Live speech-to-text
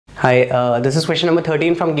Hi, this is question number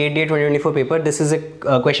 13 from GATE DA 2024 paper. This is a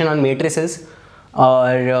question on matrices,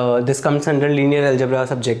 or this comes under linear algebra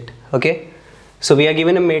subject. Okay, so we are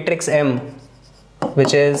given a matrix M,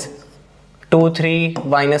 which is 2, 3,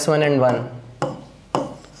 minus 1 and 1.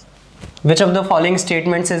 Which of the following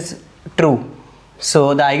statements is true?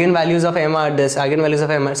 So the eigenvalues of M are this, eigenvalues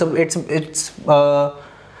of M are, so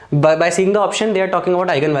by seeing the option they are talking about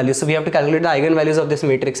eigenvalues, so we have to calculate the eigenvalues of this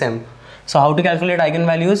matrix M. So how to calculate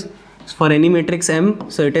eigenvalues for any matrix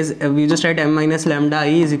M? So it is, we just write M minus lambda I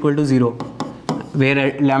is equal to 0,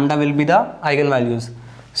 where lambda will be the eigenvalues.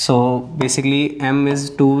 So basically M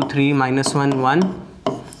is 2, 3, minus 1, 1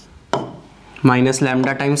 minus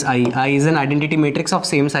lambda times I is an identity matrix of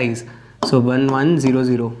same size. So 1, 1, 0,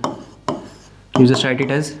 0. You just write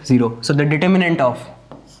it as 0. So the determinant of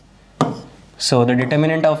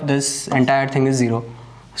this entire thing is 0.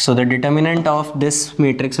 So the determinant of this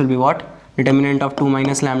matrix will be what? Determinant of 2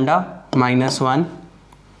 minus lambda minus 1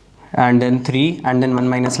 and then 3 and then 1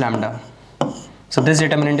 minus lambda. So this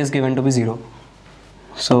determinant is given to be 0.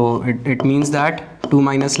 So it means that 2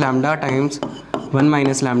 minus lambda times 1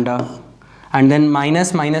 minus lambda and then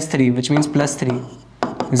minus 3, which means plus 3,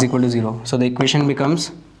 is equal to 0. So the equation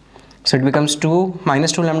becomes, so it becomes 2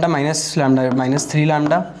 minus 2 lambda minus 3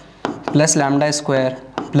 lambda plus lambda square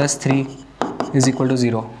plus 3 is equal to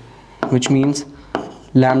 0, which means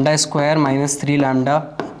lambda square minus 3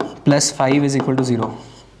 lambda plus 5 is equal to 0.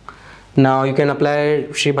 Now you can apply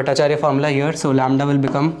Sri Bhattacharya formula here. So lambda will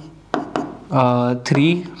become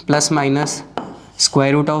 3 plus minus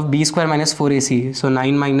square root of b square minus 4ac. So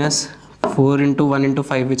 9 minus 4 into 1 into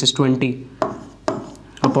 5, which is 20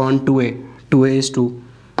 upon 2a. 2a is 2.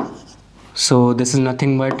 So this is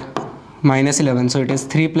nothing but minus 11. So it is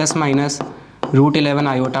 3 plus minus root 11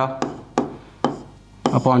 iota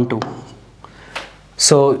upon 2.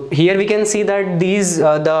 So here we can see that these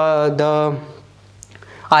the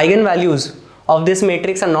eigenvalues of this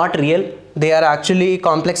matrix are not real. They are actually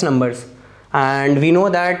complex numbers, and we know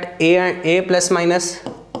that a plus minus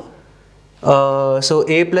so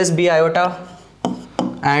a plus b iota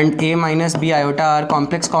and a minus b iota are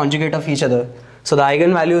complex conjugate of each other. So the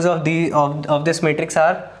eigenvalues of this matrix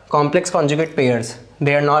are complex conjugate pairs.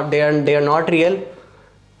 They are not real.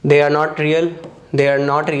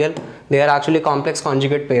 They are actually complex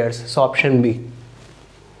conjugate pairs. So option B.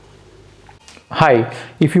 Hi,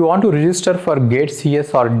 if you want to register for GATE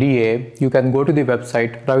CS or DA, you can go to the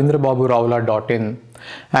website Ravindrababu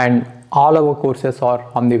and all our courses are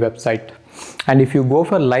on the website. And if you go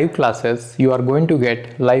for live classes, you are going to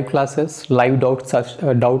get live classes, live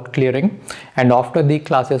doubt clearing, and after the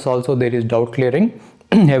classes also there is doubt clearing.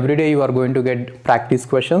 Every day you are going to get practice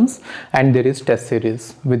questions, and there is test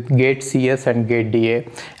series with GATE CS and GATE DA.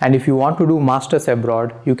 And if you want to do masters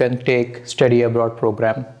abroad, you can take study abroad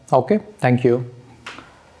program. Okay, thank you.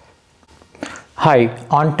 Hi,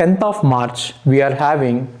 on 10th of March we are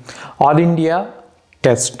having All India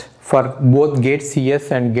test for both GATE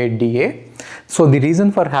CS and GATE DA. So the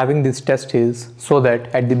reason for having this test is so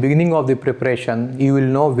that at the beginning of the preparation you will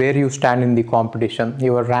know where you stand in the competition,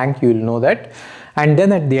 your rank, you will know that. And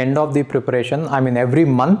then at the end of the preparation, I mean every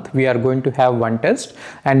month we are going to have one test,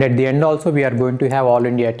 and at the end also we are going to have All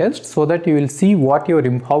India test, so that you will see what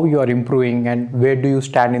how you are improving and where do you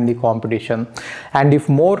stand in the competition. And if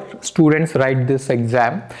more students write this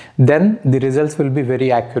exam, then the results will be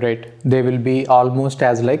very accurate. They will be almost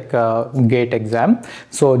as like GATE exam.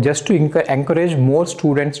 So just to encourage more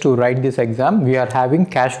students to write this exam, we are having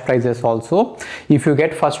cash prizes also. If you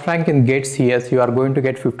get first rank in GATE CS, you are going to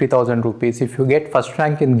get 50,000 rupees. If you get first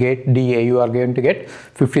rank in GATE DA, you are going to get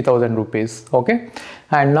 50,000 rupees. Okay,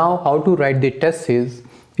 and now how to write the test is,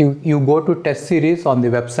 you go to test series on the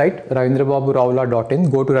website Ravindrababu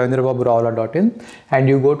go to Ravindrababu and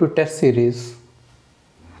you go to test series,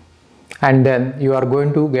 and then you are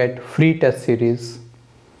going to get free test series.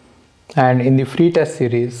 And in the free test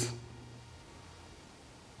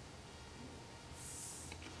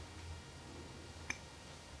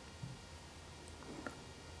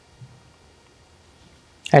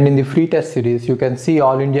series, you can see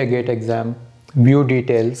All India GATE exam, view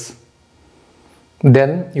details.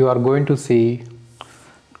 Then you are going to see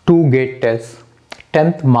 2 GATE tests.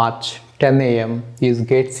 10th March 10 AM is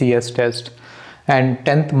GATE CS test, and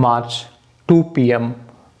 10th March 2 PM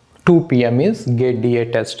is GATE DA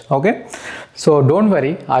test. Okay, so don't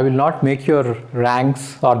worry, I will not make your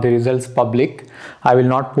ranks or the results public. I will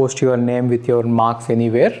not post your name with your marks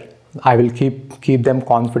anywhere. I will keep them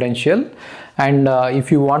confidential. And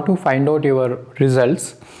if you want to find out your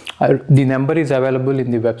results, the number is available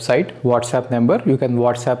in the website, WhatsApp number. You can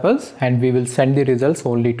WhatsApp us and we will send the results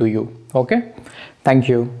only to you. Okay, thank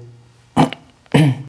you.